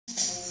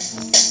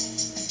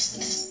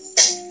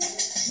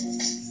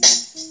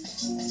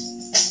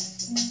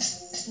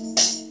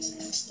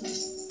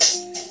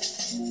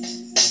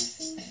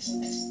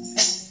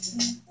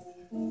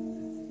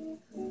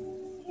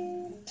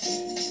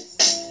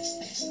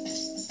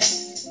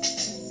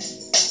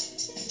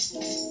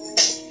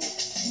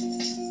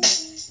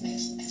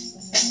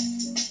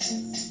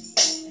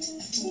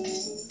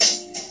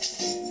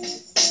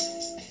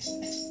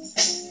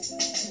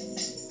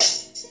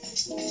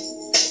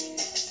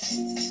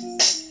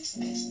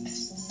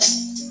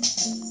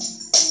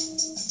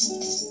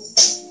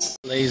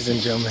Ladies and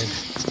gentlemen,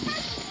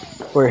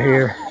 we're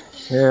here.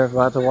 We're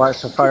about to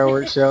watch a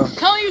fireworks show.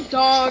 Tell you,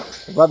 dog.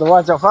 About to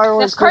watch a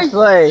fireworks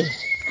display.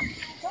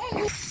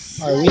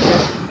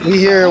 Alright, we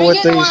here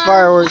with these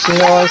fireworks, you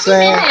know what I'm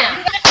saying?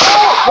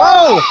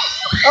 Whoa!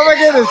 Oh my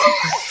goodness!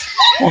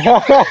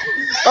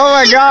 Oh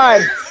my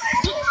god!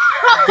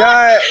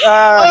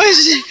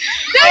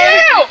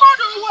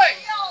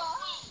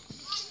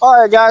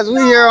 Alright guys,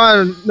 we here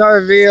on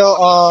Narville.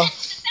 Oh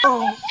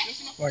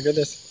my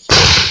goodness.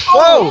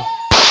 Whoa!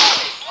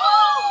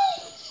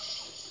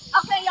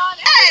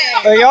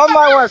 Hey, y'all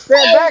might want to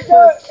stand back.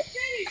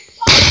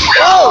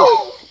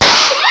 Whoa!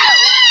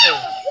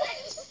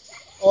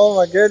 Oh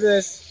my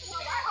goodness.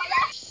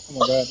 Oh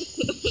my god. Is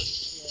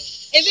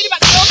it about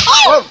to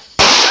go?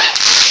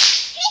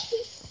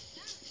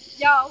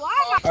 Yo,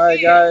 why?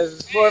 Alright guys,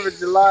 it's 4th of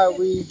July.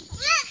 We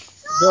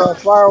doing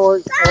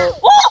fireworks.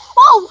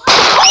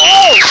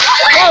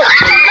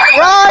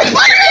 Run!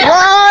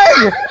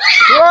 Run!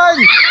 Run!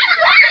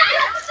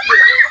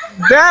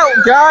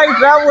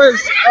 That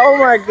was, oh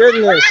my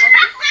goodness.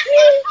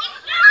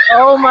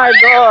 Oh my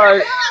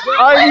god.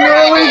 I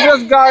really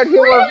just got hit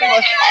with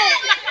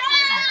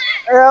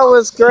that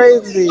was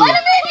crazy.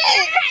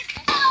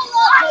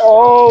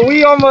 Oh,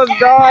 we almost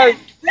died.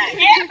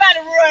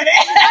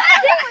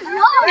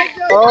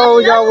 Oh,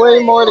 we got way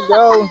more to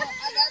go.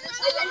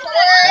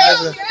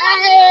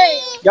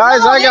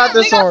 Guys, I got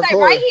this on record.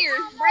 Right here.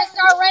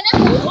 Start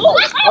running.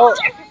 Oh.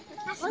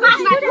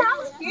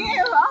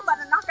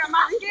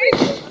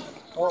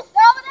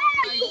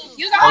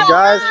 Hey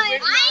guys.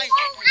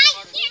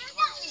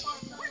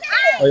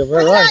 Oh, yeah,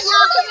 we're running.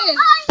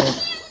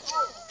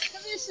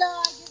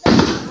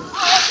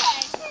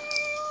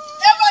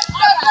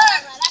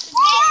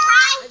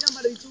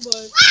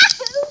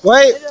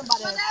 Wait.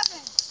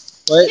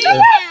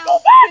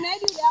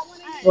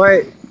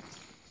 Wait.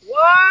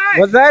 What?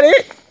 Was that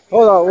it?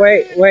 Hold on.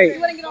 Wait. Okay.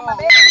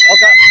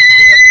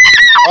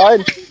 All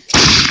right.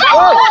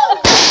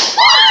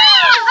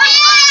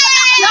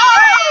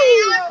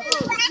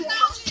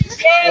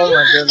 Oh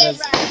my goodness.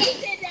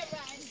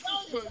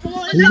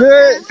 You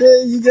good?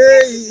 You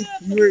good?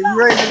 You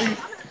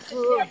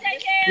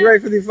ready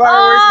for these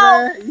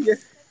fireworks, man?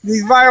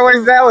 These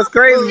fireworks, that was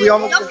crazy. We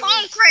almost. The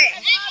phone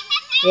cracked.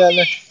 Yeah,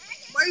 man.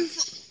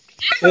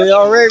 Yeah,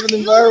 y'all ready for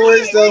the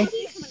fireworks, though?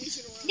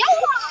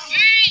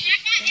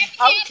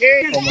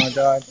 Okay. Oh my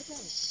god.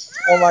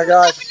 Oh my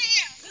god.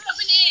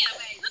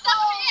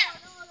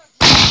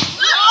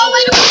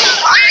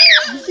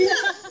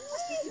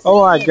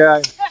 Oh my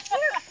god.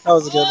 That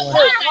was a good one.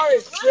 That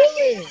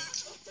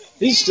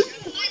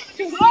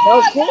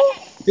was cool?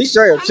 He's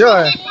straight up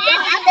chilling.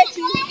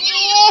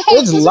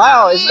 It's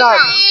loud. It's not.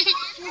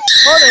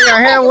 Holding your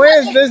hand,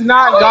 where's this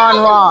not gone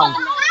wrong?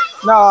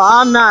 No,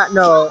 I'm not.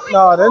 No,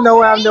 there's no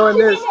way I'm doing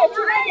this.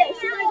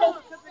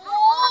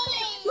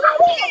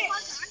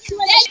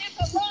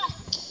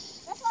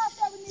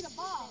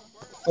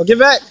 Well, get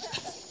back.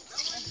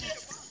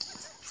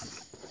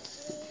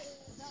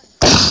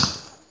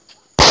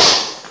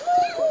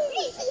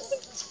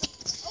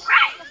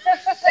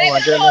 Oh my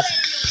goodness.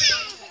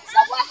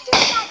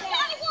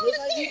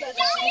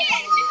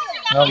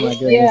 Oh my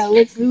goodness. Yeah,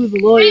 let's do the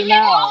lawyer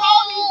now.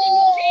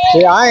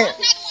 See, I ain't.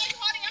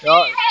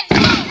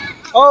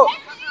 Oh. Oh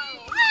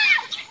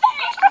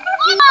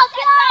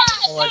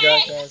my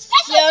god, guys.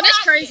 Yo, that's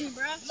crazy,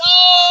 bro. No.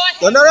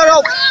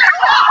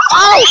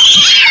 Oh!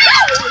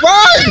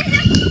 Run!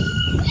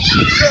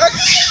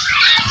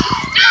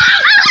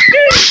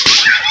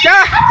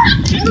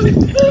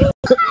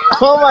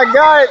 Oh my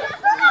god.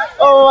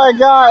 Oh my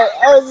god.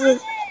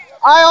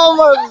 I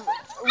almost,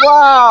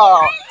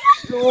 wow.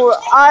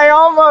 I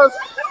almost,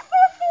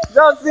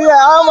 don't see that.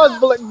 I almost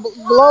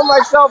blow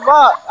myself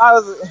up.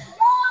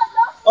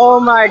 Oh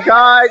my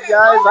god,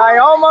 guys. I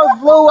almost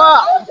blew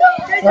up.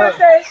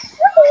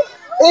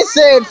 It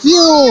said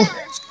fuel.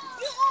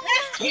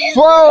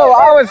 Bro,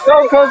 I was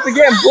so close to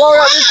getting blown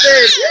up. It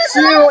said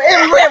fuel.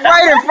 It went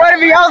right in front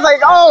of me. I was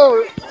like,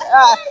 oh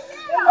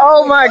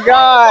my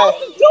god.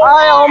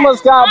 I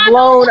almost got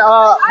blown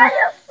up.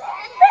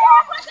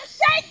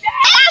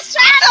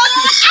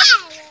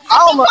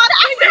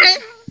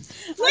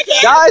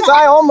 Guys,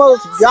 I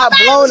almost got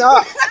blown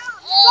up.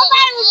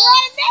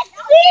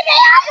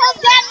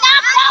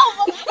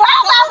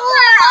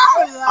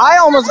 I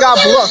almost got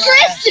blown.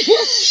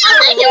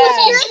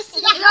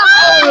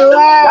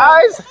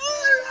 Guys,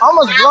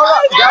 almost blown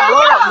up. Got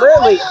blown up,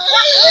 literally.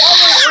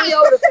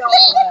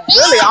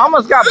 Really, I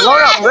almost got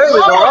blown up,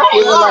 literally. The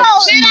rocket was like.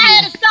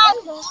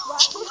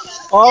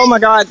 Oh my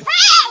God.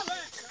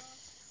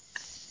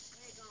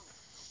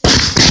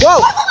 Whoa.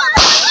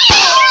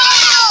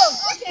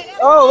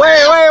 Oh,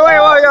 wait.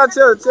 Yo,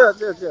 chill.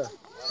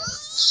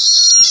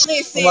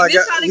 Listen, Oh my this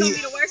God. probably gonna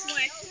be the worst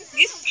one.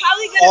 This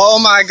probably gonna. Oh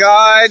my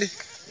God.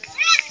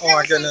 Oh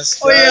my goodness.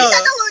 Oh yeah.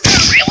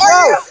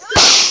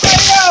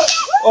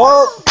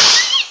 Oh.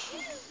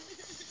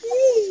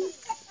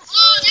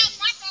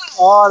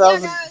 Oh,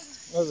 that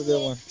was a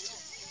good one.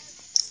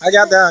 I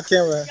got that on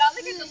camera. Y'all look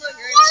at the little girl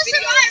in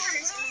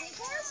this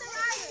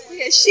video.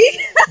 Yeah, she.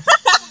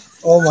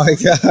 Oh my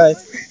God. That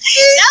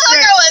little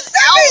girl was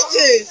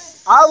out.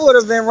 I would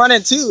have been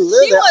running too. She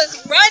Literally.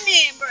 was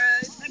running, bro.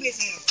 Let me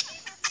see.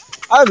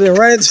 I've been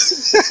running too.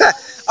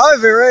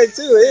 I've been running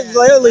too. It's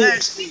literally.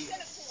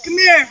 Come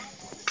here.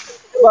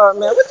 But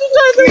man, what you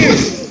trying to do?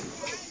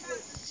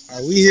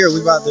 Alright, we here.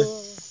 We about to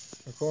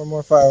record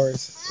more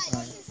fireworks.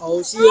 Right.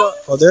 Oh, she up.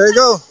 Oh, there you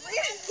go.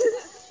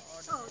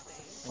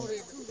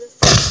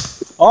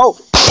 Oh.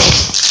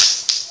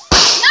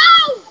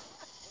 No!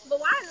 But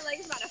why is it like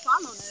it's about to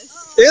fall on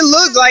us? It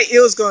looked like it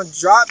was going to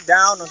drop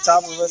down on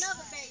top of us.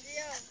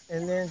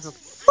 And then just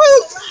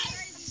boop.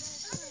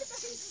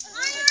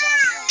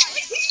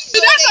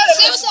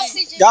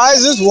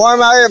 Guys, it's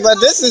warm out here, but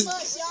this is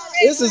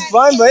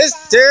fun, but it's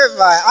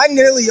terrifying. I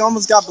nearly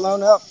almost got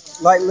blown up.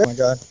 Like, oh my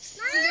God.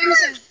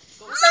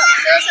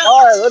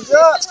 All right, what's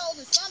up?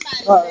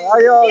 How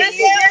y'all?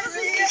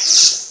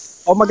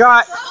 Oh my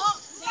God.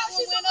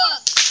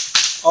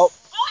 Oh.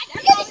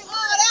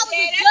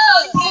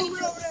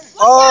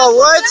 Oh,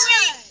 what?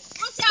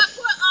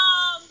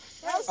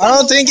 I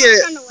don't think.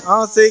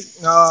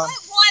 No.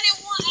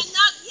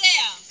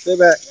 Stay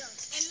back.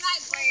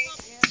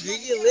 Did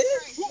you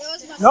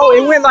live? No,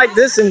 it went like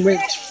this and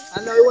went. I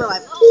know it went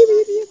like.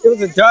 It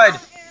was a dud.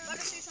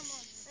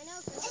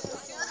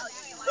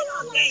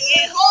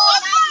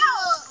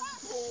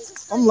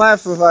 I'm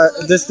laughing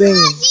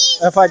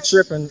if I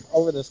tripping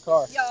over this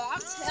car. Yo,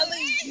 I'm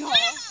telling y'all.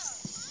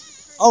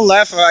 I'm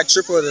laughing if I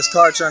trip over this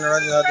car trying to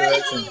run in the other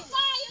direction.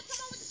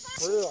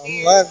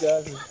 I'm laughing,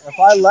 guys.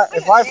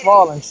 If I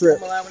fall and trip.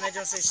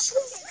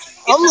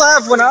 I'm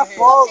laughing when I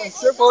fall and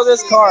trip over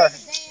this car.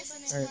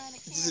 Right.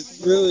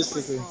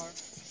 Realistically.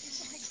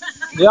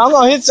 Yeah, I'm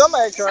gonna hit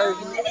somebody's car.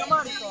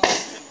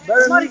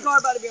 Somebody's car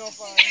about to be on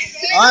fire.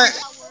 Alright.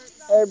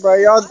 Hey, bro,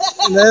 y'all,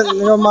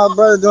 you know my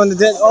brother doing the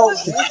dance. Oh.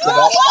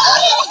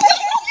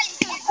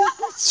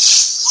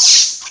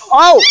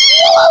 Oh.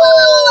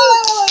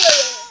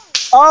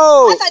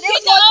 Oh.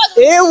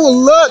 It will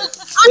look.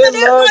 It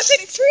looks. To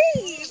the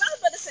trees. I was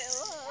about to say,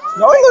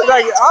 No, it looked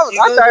like I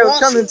thought it was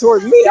coming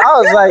towards me. I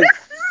was like,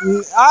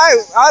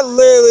 I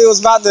literally was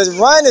about to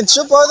run and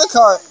trip over the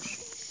car.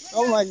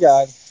 Oh my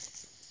God.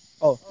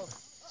 Oh.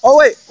 Oh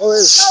wait. Oh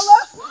wait.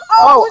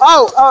 Oh.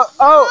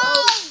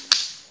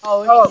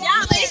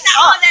 it's not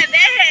all that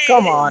bad.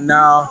 Come on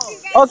now.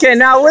 Okay,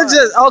 now we're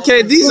just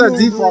okay. These are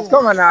defaults.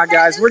 Come on now,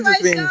 guys. We're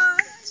just being.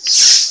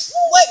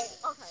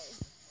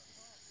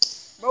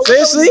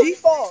 Seriously?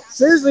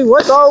 Seriously,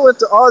 what's all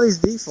with all these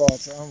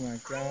defaults? Oh my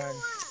God.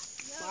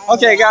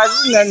 Okay, guys,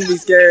 there's nothing to be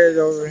scared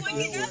over.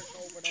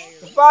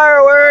 The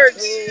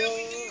fireworks.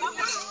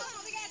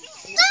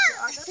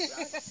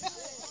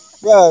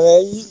 Bro,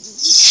 man.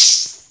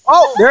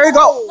 Oh, there you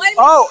go.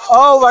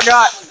 Oh my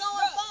God.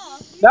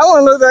 That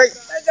one looked like.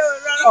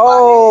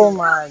 Oh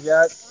my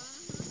God.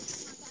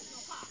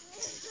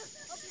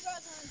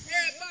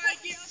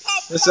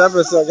 This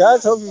episode,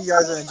 guys. Hope you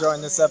guys are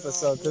enjoying this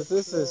episode because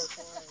this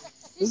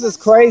is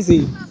crazy.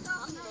 I'm a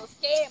little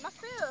scared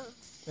myself.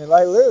 And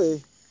like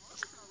literally.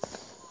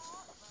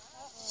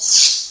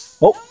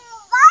 Oh.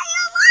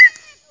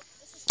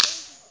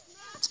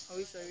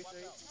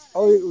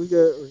 Oh, we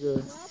good. We're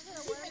good.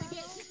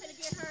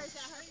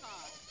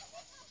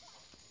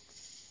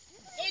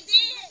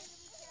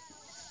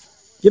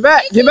 Get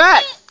back! Get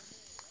back!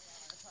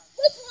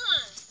 Which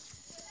one?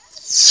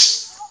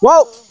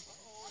 Whoa!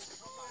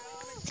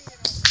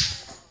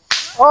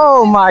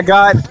 Oh my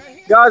God,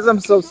 guys! I'm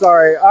so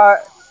sorry.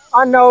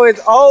 I know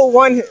it's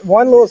one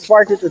little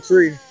spark hit the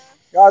tree.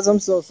 Guys, I'm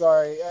so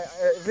sorry.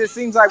 If it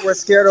seems like we're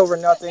scared over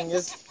nothing,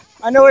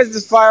 I know it's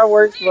just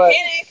fireworks, but It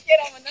ain't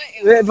scared over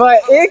nothing. but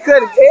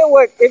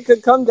it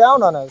could come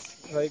down on us.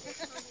 Like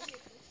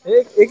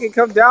it could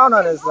come down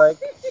on us. Like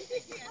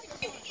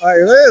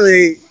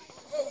really.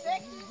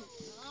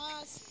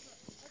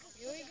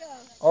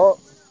 Oh,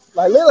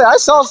 like literally, I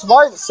saw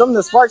sparks. Some of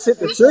the sparks hit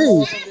the trees.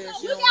 You got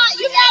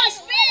a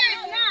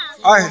spirit now.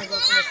 All right. Come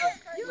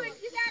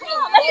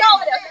on, let's go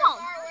over there. Come on.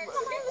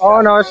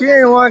 Oh no, she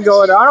didn't want to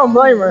go there. I don't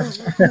blame her.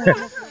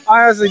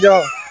 I honestly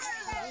don't.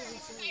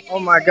 Oh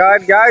my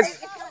God,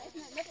 guys.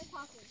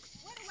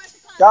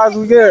 Guys,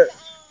 we good.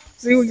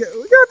 See, we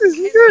got this.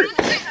 We good.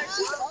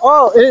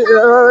 Oh,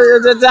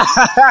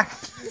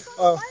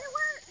 oh,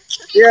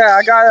 yeah,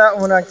 I got that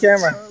one on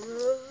camera.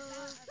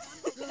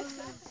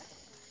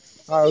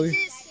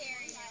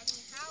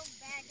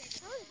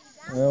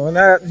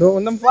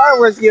 When them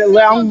fireworks get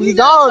lit, I'm gonna be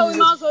gone.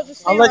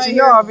 I'll let you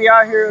know. I'll be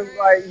out here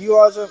like you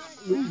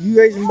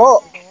Asian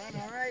bulk.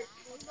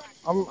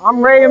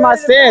 I'm ready in my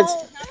stance.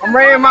 I'm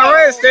ready in my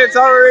wrist. It's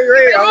already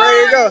ready. I'm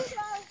ready to go.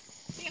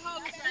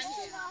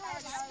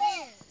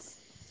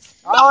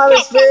 I don't have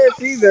a spin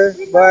either,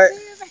 but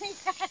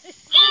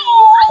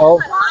oh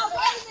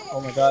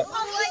my god.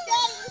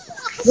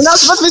 We're not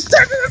supposed to be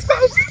standing this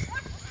close.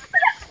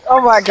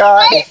 Oh my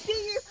god.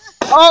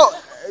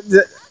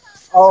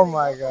 Oh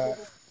my god.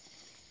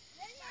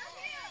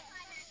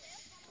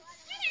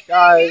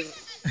 Guys.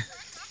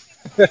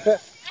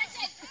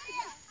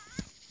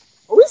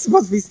 Are we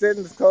supposed to be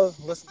standing this close?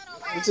 We're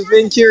just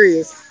being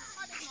curious.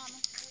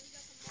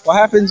 What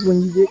happens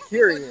when you get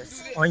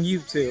curious on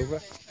YouTube?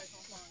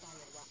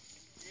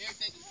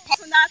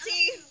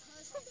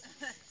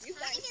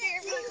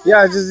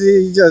 Yeah,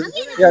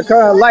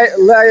 kind of light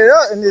it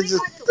up and it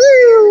just.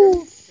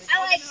 Pew!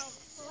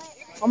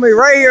 I mean,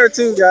 right here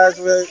too, guys.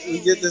 Where we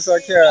get this on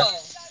camera.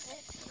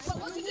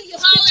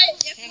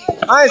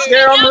 I ain't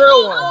scared. I'm a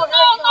real one.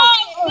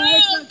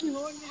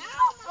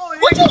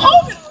 What you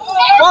holding?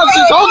 Well,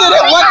 she's holding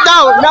it. What?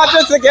 No, not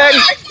this again.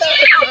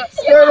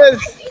 Screw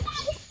this.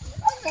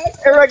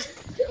 Eric,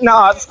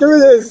 nah, screw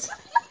this.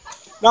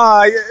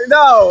 Nah,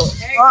 no,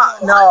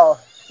 no.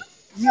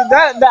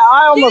 That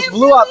I almost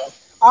blew up.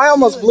 I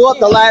almost blew up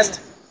the last.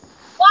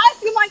 Why it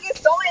seem like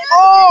it's going?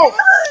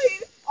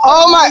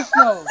 Oh my!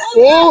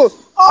 Ooh.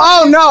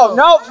 Oh no!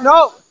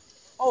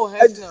 Oh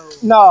heck no!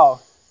 No.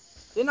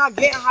 They're not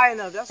getting high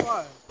enough. That's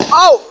why.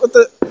 Oh, what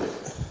the?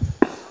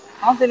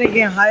 I don't think they're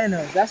getting high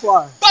enough. That's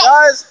why.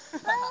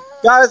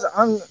 Guys,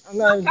 I'm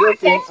not even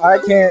joking. I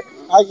can't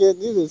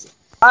do this.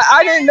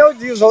 I didn't know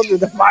she was holding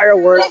the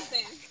fireworks.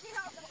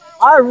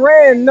 I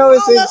ran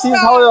noticing she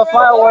was holding the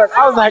fireworks.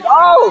 I was like,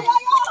 oh.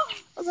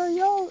 I was like,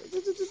 yo.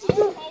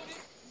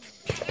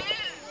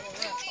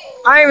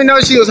 I didn't even know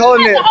she was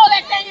holding it. Hold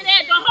that thing in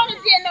there. Don't hold it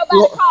in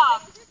nobody's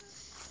car.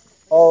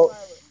 Oh.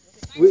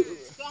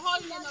 Don't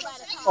hold it in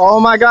nobody's car. Oh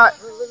my God.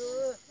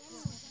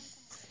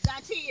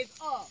 That T is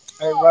up.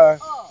 Hey, bro.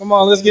 Come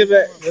on, let's get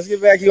back. Let's get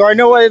back. You already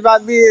know what it's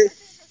about to be.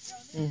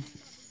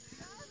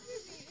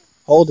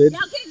 Hold it.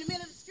 Y'all get in the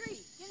middle of the street.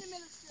 Get in the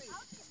middle of the street.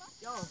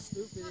 Y'all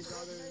stupid as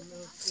y'all in the middle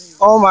of the street.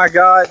 Oh my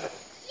God.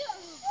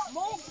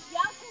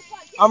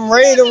 I'm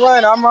ready to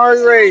run. I'm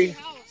already ready.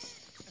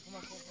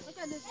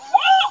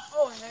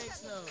 Oh heck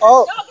no!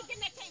 Oh.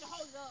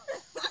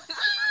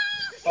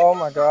 Oh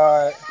my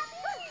God.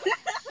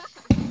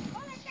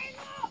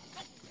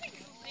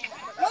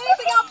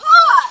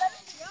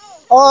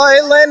 Oh,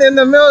 it landed in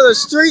the middle of the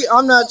street.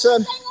 I'm not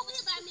trying.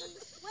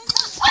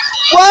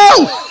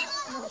 Whoa!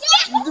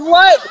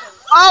 What?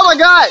 Oh my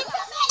God!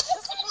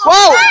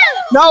 Whoa!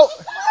 No!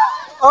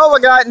 Oh my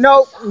God!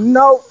 Nope!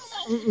 Nope!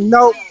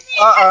 Nope!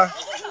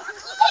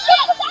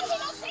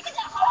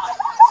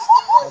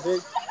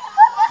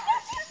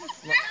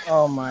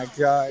 Oh my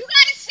God! You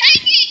gotta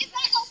shake it. It's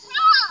not gonna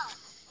pop.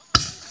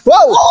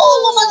 Whoa!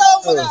 Oh my God!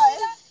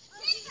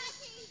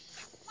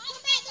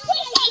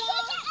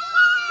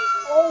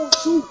 Oh my God!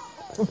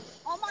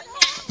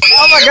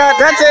 Oh my God,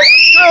 that's it.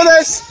 Screw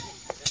this.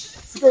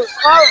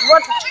 Oh,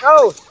 what?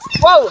 Oh,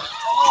 whoa.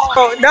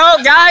 Oh, no,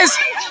 guys.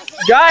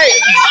 Guys.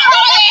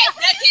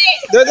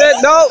 No. You're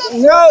shooting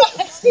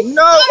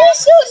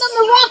them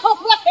the wrong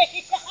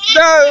way.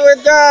 No,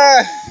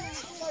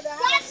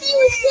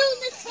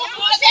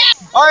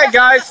 all right,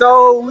 guys,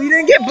 so we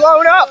didn't get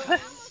blown up.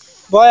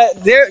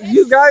 But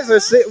you guys are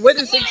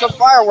witnessing some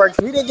fireworks.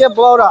 We didn't get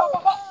blown up.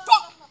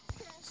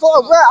 So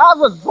I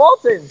was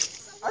bolting.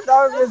 I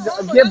thought it was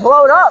get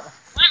blown up.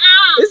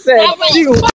 It said,